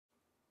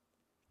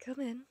Come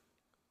in.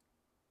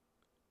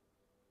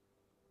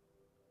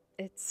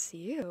 It's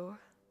you.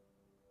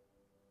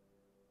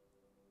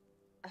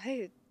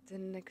 I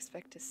didn't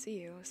expect to see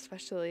you,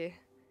 especially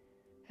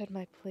at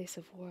my place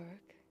of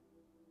work.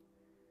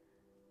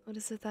 What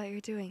is it that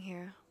you're doing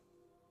here?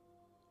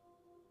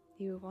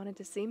 You wanted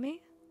to see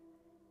me?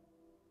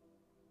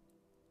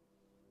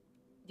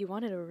 You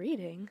wanted a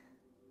reading?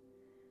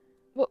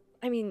 Well,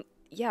 I mean,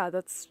 yeah,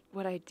 that's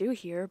what I do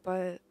here,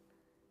 but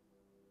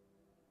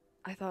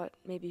I thought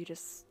maybe you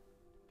just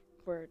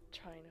were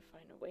trying to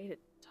find a way to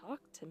talk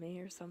to me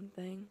or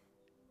something.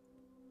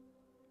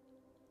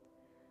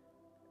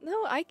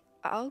 No,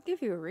 I'll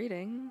give you a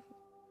reading.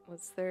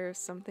 Was there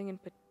something in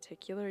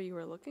particular you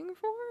were looking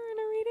for in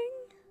a reading?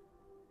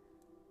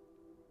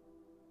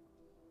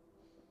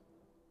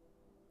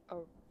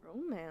 A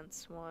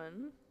romance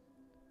one?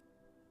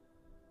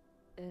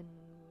 And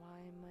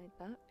why might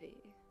that be?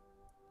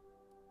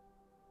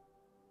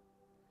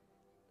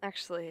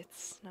 Actually,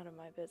 it's none of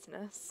my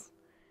business.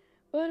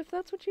 But if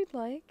that's what you'd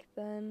like,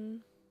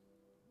 then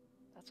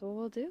that's what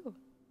we'll do.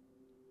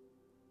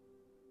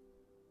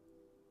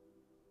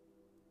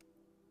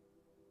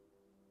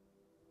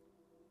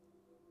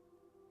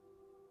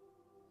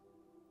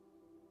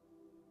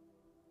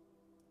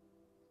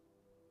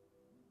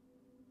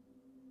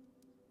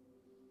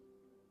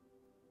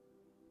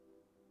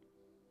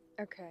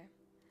 Okay.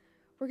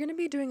 We're gonna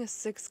be doing a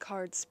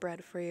 6-card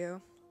spread for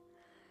you.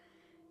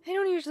 I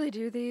don't usually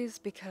do these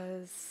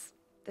because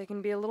they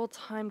can be a little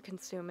time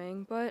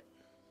consuming, but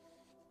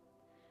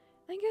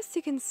I guess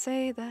you can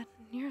say that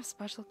you're a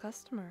special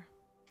customer.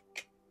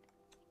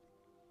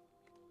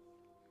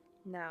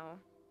 Now,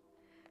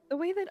 the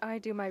way that I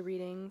do my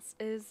readings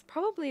is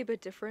probably a bit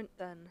different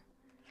than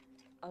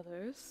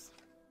others.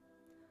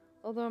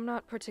 Although I'm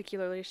not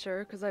particularly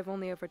sure because I've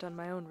only ever done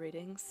my own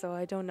readings, so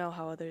I don't know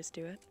how others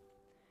do it.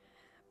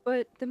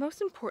 But the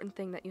most important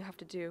thing that you have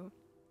to do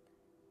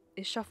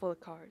is shuffle the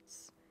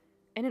cards.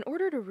 And in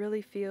order to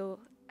really feel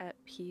at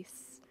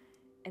peace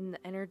in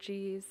the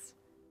energies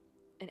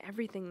and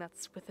everything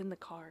that's within the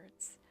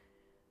cards,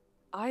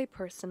 I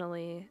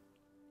personally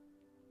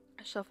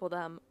shuffle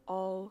them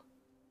all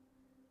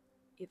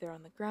either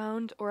on the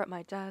ground or at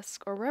my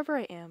desk or wherever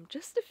I am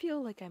just to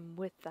feel like I'm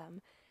with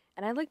them.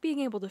 And I like being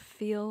able to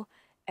feel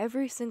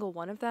every single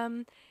one of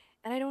them,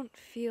 and I don't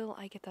feel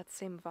I get that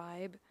same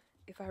vibe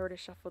if I were to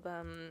shuffle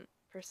them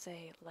per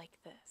se like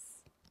this.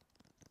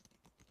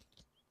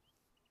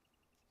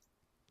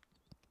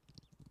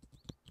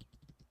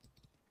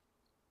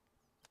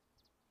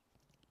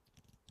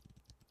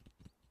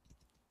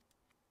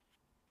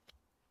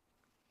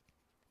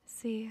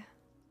 See,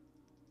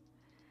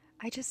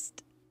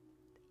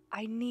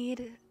 I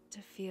need to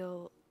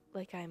feel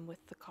like I'm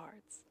with the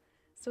cards.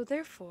 So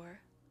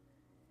therefore,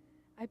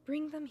 I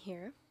bring them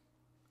here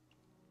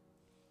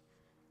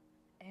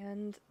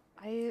and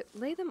I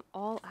lay them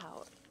all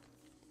out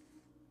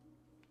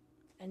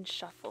and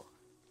shuffle.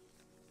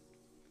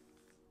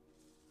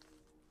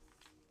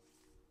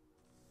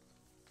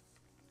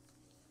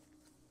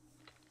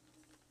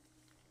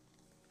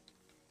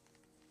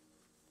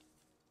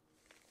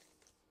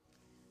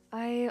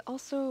 I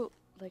also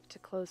like to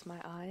close my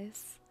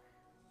eyes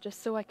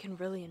just so I can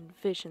really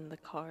envision the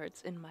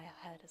cards in my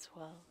head as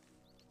well.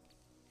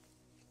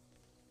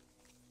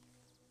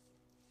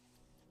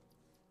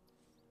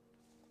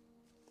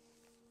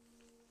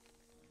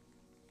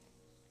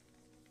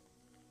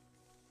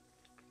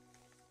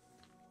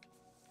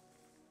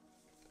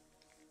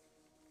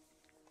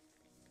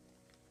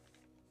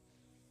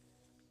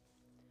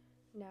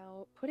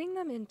 Now, putting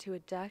them into a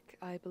deck,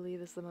 I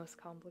believe, is the most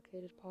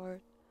complicated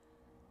part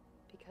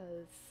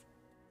because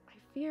I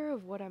fear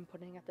of what I'm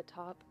putting at the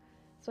top.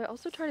 So I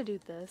also try to do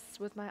this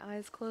with my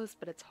eyes closed,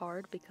 but it's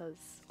hard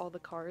because all the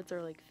cards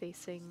are like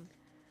facing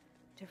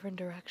different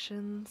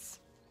directions.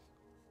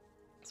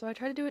 So I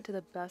try to do it to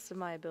the best of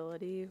my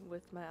ability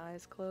with my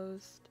eyes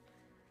closed,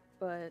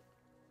 but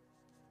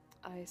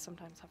I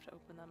sometimes have to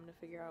open them to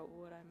figure out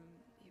what I'm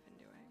even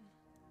doing.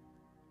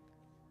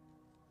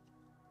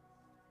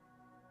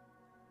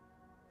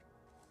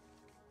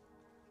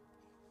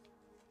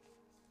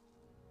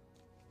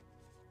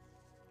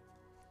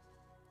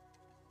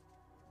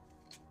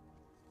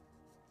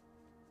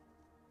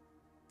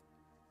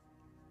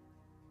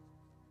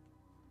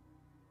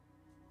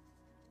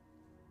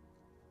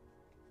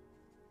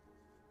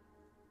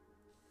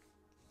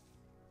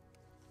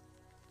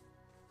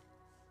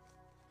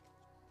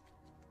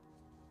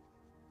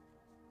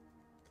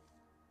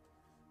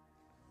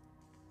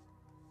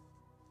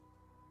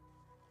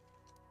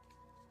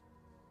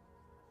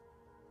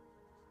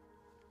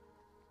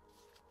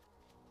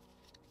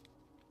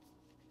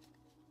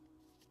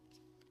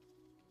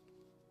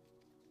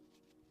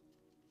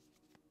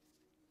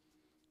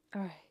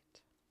 Alright.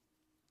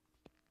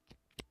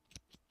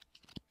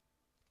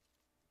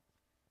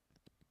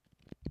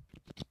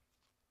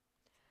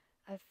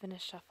 I've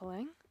finished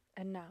shuffling,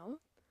 and now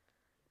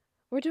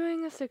we're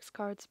doing a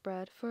 6-card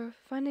spread for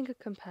finding a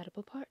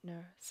compatible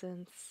partner,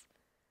 since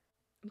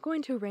I'm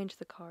going to arrange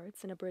the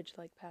cards in a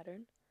bridge-like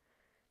pattern,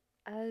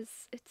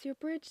 as it's your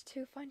bridge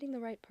to finding the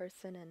right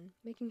person and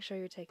making sure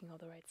you're taking all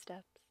the right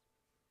steps.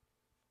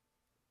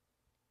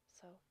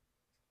 So,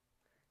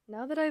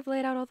 now that I've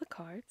laid out all the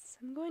cards,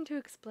 I'm going to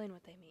explain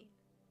what they mean.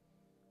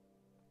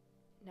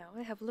 Now,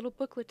 I have a little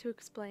booklet to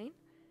explain,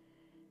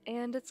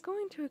 and it's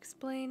going to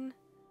explain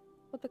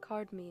what the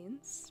card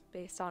means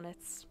based on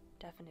its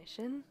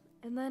definition,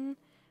 and then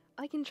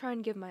I can try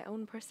and give my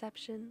own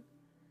perception,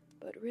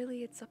 but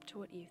really it's up to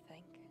what you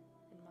think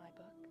in my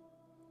book.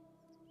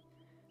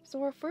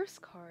 So our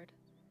first card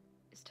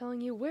is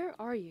telling you where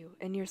are you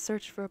in your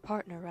search for a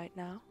partner right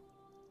now.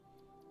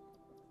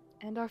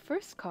 And our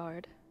first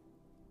card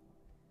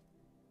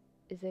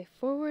is a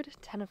forward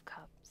 10 of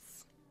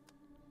Cups.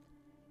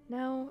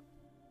 Now,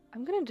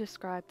 I'm going to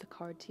describe the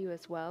card to you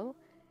as well,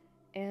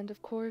 and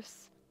of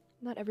course,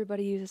 not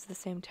everybody uses the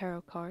same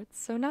tarot cards,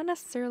 so not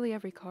necessarily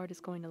every card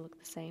is going to look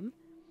the same.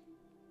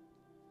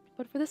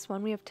 But for this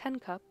one, we have 10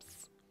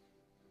 cups,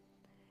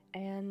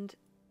 and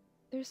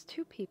there's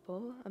two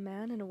people, a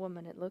man and a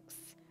woman it looks,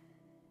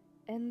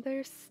 and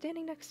they're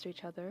standing next to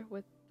each other,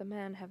 with the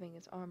man having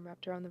his arm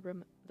wrapped around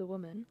the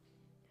woman,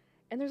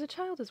 and there's a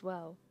child as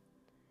well,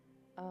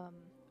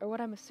 or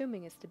what I'm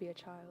assuming is to be a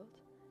child,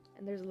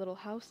 and there's a little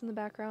house in the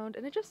background,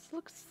 and it just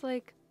looks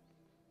like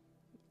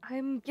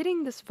I'm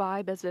getting this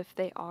vibe as if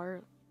they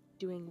are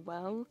doing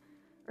well,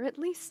 or at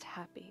least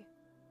happy.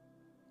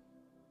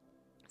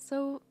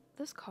 So,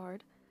 this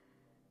card,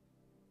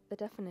 the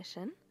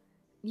definition,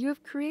 you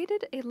have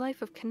created a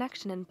life of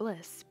connection and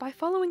bliss by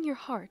following your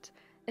heart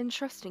and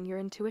trusting your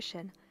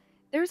intuition.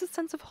 There is a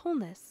sense of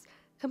wholeness,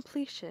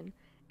 completion,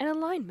 and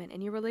alignment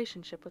in your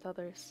relationship with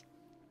others.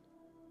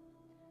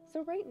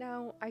 So right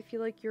now, I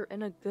feel like you're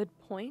in a good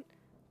point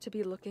to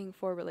be looking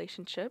for a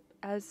relationship,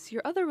 as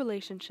your other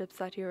relationships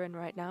that you're in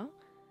right now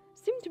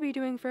seem to be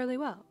doing fairly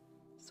well.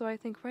 So I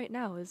think right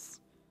now is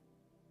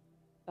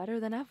better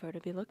than ever to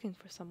be looking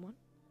for someone.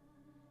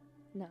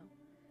 Now,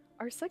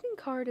 our second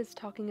card is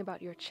talking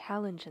about your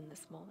challenge in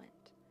this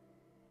moment.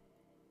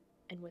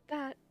 And with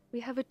that,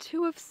 we have a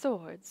 2 of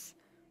Swords,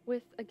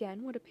 with,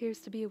 again, what appears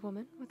to be a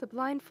woman with a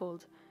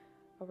blindfold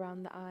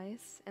around the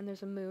eyes, and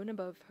there's a moon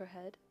above her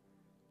head,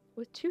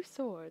 with 2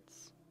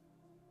 swords.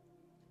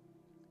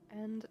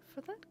 And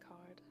for that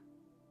card,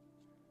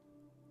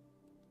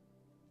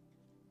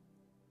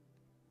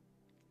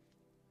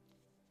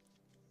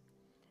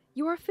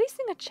 you are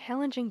facing a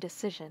challenging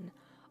decision,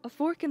 a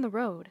fork in the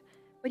road,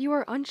 but you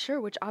are unsure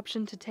which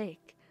option to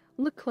take.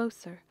 Look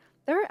closer.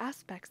 There are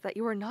aspects that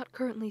you are not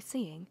currently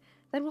seeing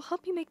that will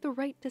help you make the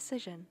right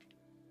decision.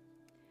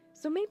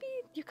 So maybe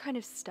you're kind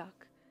of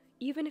stuck.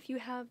 Even if you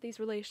have these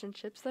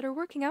relationships that are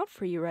working out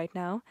for you right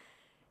now,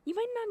 you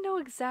might not know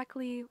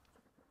exactly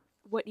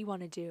what you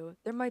want to do.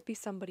 There might be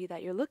somebody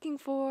that you're looking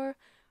for,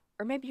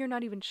 or maybe you're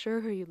not even sure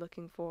who you're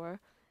looking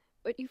for,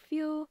 but you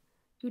feel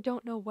you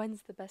don't know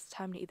when's the best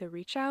time to either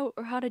reach out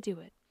or how to do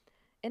it.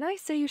 And I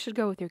say you should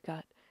go with your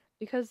gut,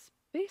 because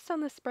based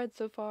on the spread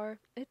so far,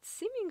 it's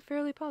seeming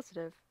fairly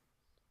positive.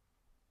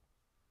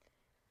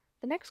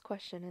 The next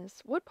question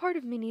is, what part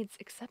of me needs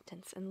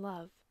acceptance and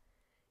love?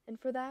 And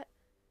for that,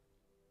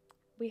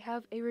 we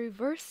have a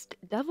reversed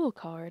devil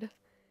card.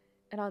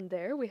 And on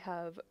there we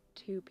have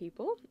 2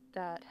 people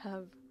that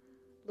have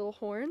little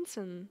horns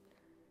and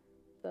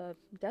the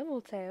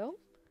devil tail.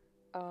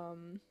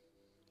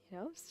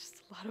 It's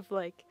just a lot of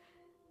like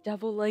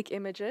devil-like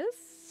images.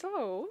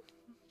 So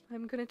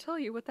I'm gonna tell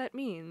you what that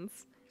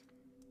means.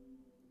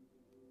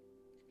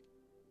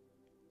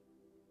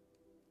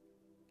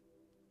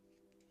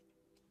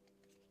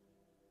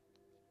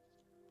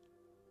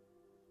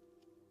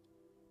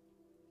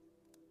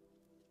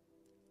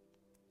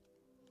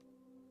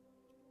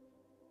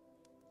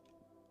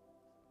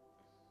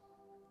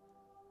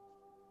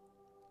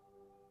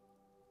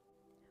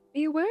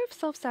 Be aware of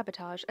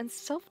self-sabotage and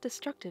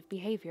self-destructive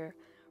behavior.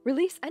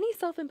 Release any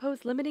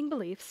self-imposed limiting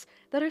beliefs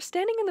that are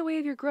standing in the way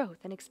of your growth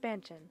and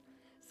expansion.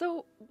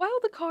 So, while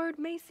the card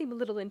may seem a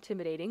little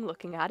intimidating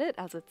looking at it,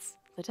 as it's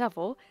the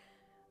devil,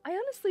 I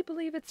honestly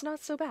believe it's not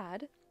so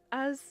bad,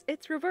 as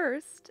it's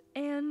reversed,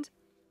 and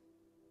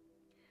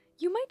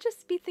you might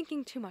just be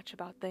thinking too much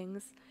about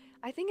things.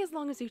 I think as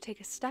long as you take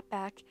a step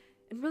back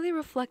and really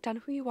reflect on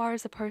who you are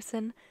as a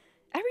person,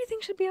 everything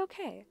should be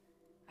okay.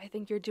 I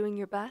think you're doing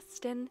your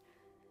best, and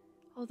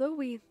although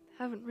we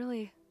haven't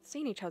really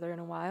seen each other in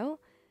a while,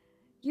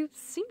 you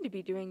seem to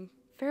be doing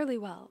fairly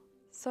well.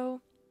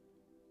 So,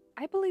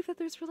 I believe that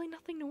there's really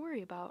nothing to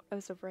worry about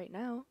as of right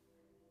now.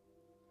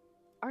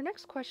 Our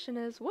next question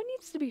is, what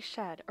needs to be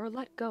shed or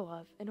let go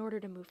of in order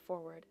to move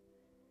forward?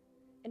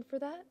 And for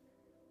that,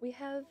 we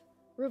have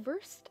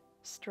reversed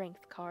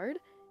strength card,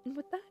 and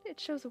with that it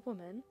shows a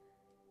woman,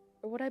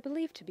 or what I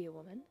believe to be a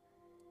woman,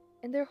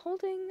 and they're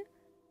holding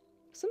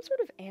some sort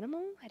of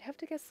animal. I'd have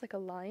to guess like a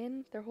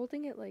lion. They're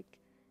holding it like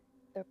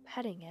they're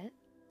petting it.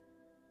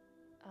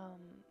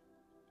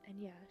 And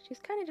yeah, she's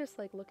kind of just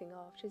like looking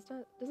off.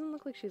 Doesn't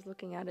look like she's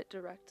looking at it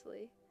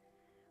directly.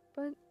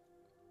 But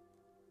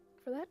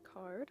for that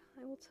card,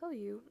 I will tell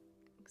you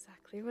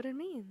exactly what it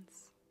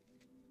means.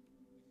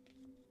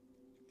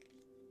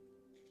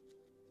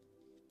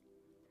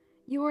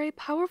 You are a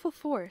powerful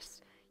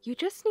force. You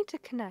just need to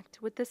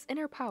connect with this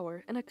inner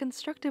power in a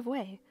constructive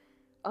way.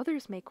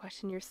 Others may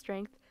question your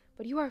strength,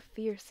 but you are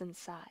fierce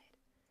inside.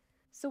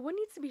 So what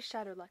needs to be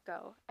shed or let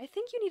go? I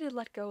think you need to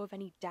let go of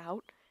any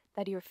doubt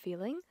that you're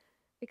feeling,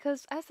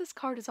 because as this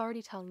card is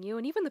already telling you,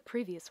 and even the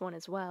previous one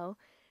as well,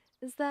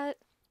 is that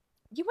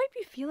you might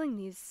be feeling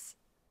these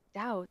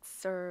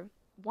doubts or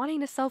wanting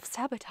to self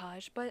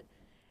sabotage, but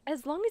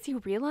as long as you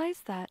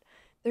realize that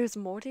there's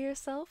more to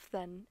yourself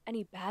than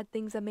any bad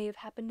things that may have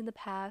happened in the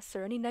past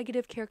or any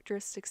negative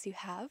characteristics you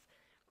have,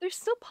 there's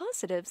still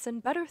positives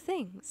and better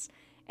things,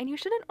 and you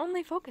shouldn't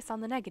only focus on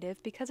the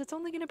negative because it's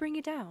only going to bring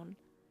you down.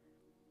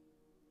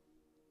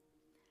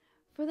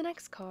 For the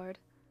next card,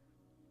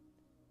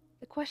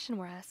 the question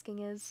we're asking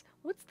is,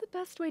 what's the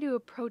best way to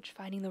approach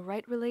finding the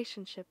right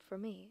relationship for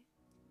me?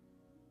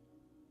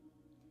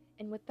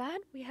 And with that,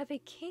 we have a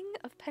King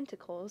of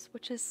Pentacles,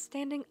 which is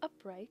standing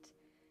upright,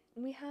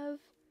 and we have,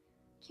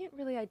 can't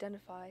really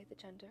identify the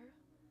gender,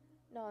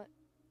 not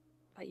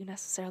that you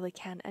necessarily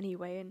can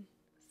anyway in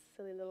a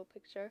silly little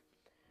picture,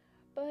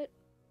 but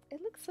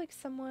it looks like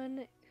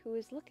someone who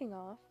is looking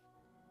off,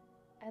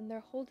 and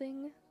they're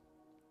holding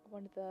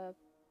one of the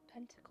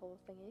pentacle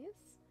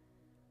thingies,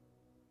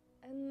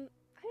 and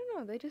I don't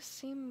know, they just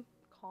seem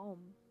calm,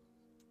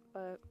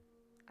 but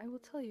I will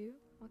tell you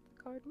what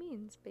the card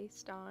means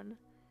based on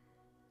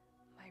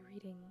my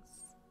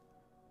readings.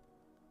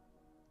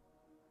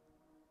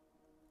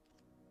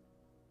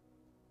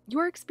 You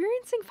are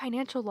experiencing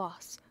financial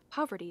loss,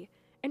 poverty,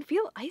 and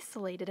feel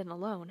isolated and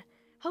alone.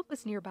 Help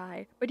is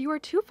nearby, but you are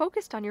too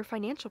focused on your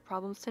financial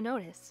problems to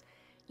notice.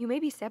 You may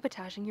be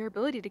sabotaging your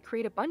ability to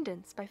create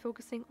abundance by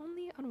focusing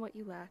only on what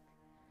you lack.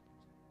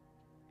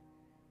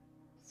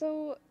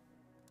 So,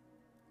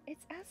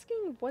 it's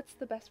asking what's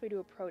the best way to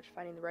approach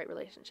finding the right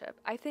relationship.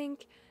 I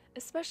think,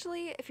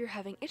 especially if you're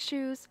having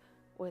issues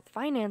with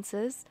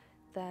finances,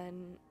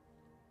 then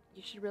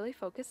you should really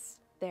focus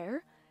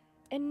there,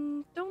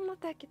 and don't let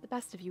that get the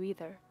best of you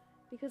either,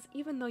 because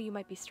even though you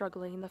might be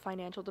struggling in the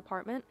financial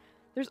department,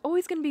 there's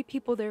always going to be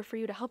people there for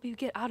you to help you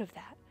get out of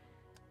that,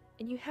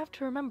 and you have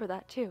to remember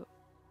that too.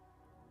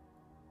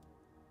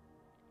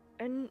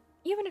 And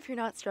even if you're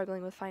not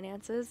struggling with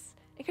finances,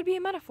 it could be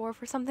a metaphor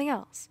for something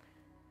else,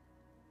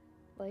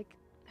 like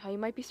how you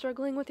might be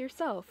struggling with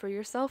yourself or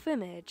your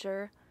self-image,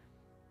 or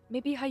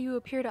maybe how you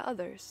appear to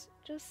others.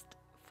 Just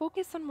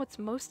focus on what's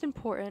most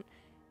important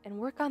and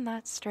work on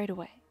that straight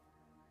away.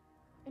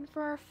 And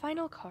for our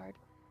final card,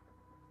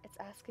 it's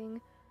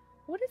asking,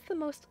 what is the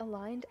most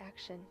aligned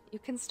action you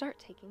can start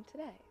taking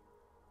today?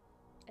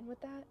 And with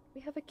that,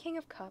 we have a King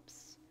of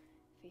Cups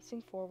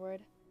facing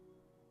forward,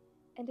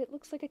 and it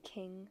looks like a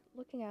king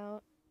looking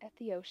out at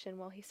the ocean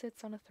while he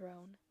sits on a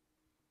throne.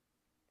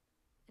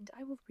 And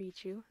I will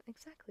read you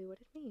exactly what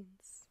it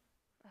means,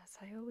 as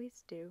I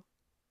always do.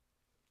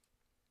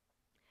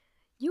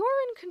 You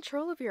are in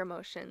control of your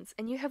emotions,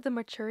 and you have the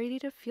maturity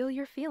to feel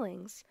your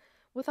feelings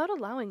without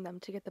allowing them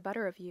to get the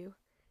better of you.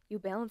 You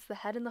balance the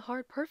head and the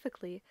heart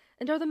perfectly,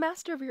 and are the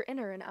master of your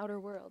inner and outer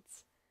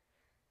worlds.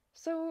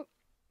 So,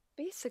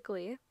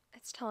 basically,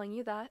 it's telling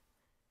you that,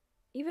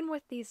 even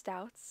with these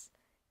doubts,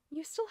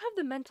 you still have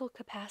the mental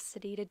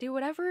capacity to do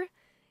whatever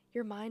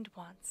your mind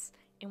wants,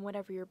 and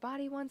whatever your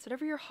body wants,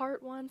 whatever your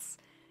heart wants,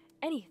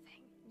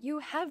 anything. You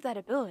have that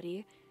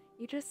ability,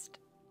 you just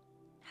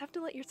have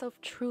to let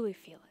yourself truly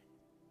feel it.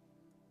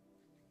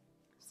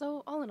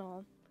 So, all in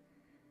all,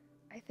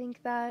 I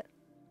think that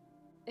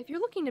if you're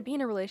looking to be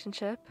in a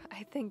relationship,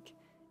 I think,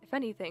 if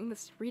anything,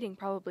 this reading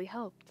probably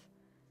helped.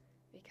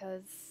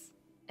 Because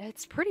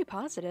it's pretty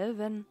positive,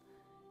 and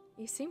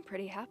you seem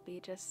pretty happy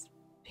just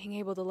being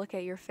able to look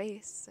at your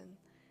face and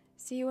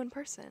see you in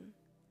person.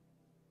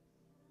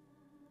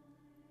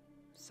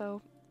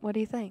 So, what do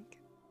you think?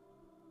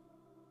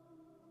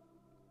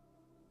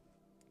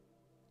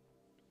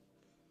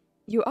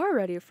 You are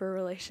ready for a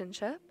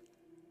relationship?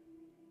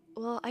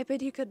 Well, I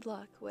bid you good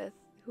luck with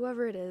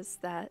whoever it is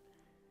that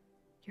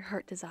your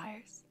heart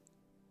desires.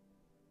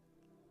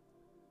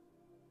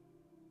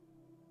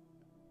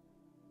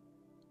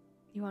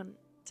 You want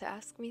to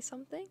ask me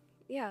something?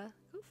 Yeah,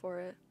 go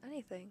for it.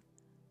 Anything.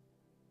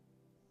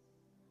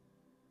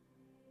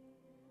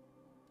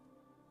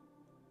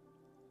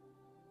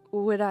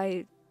 Would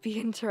I be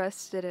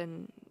interested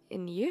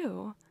in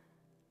you?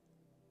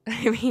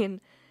 I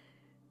mean,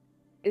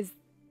 is...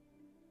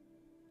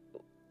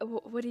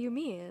 what do you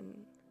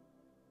mean?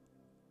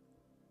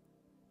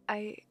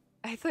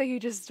 I thought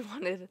you just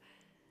wanted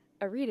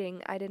a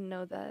reading. I didn't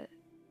know that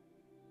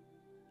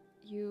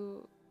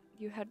you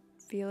had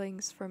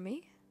feelings for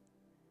me.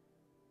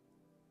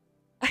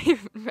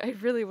 I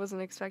really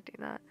wasn't expecting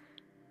that.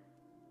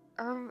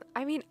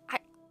 I mean,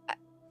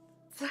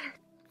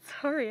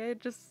 sorry,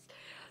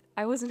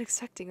 I wasn't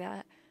expecting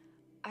that.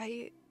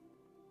 My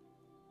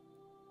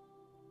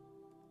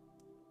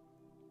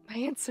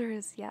answer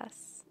is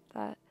yes,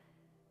 that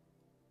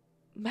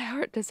my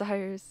heart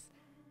desires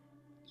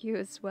you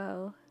as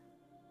well.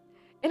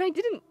 And I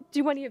didn't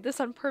do any of this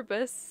on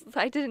purpose.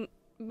 I didn't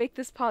make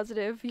this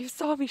positive. You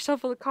saw me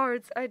shuffle the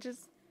cards.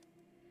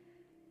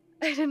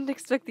 I didn't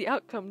expect the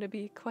outcome to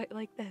be quite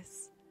like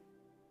this.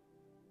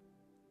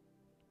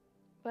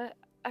 But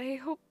I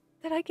hope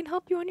that I can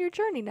help you on your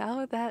journey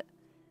now that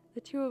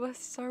the two of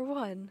us are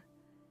one.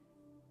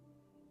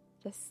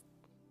 Just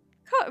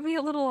caught me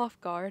a little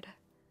off guard.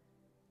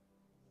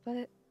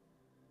 But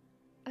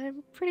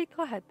I'm pretty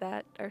glad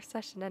that our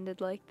session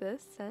ended like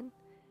this, and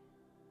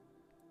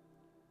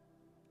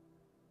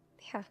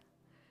yeah,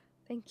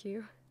 thank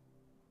you.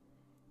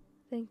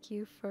 Thank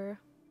you for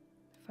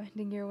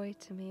finding your way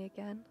to me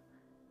again.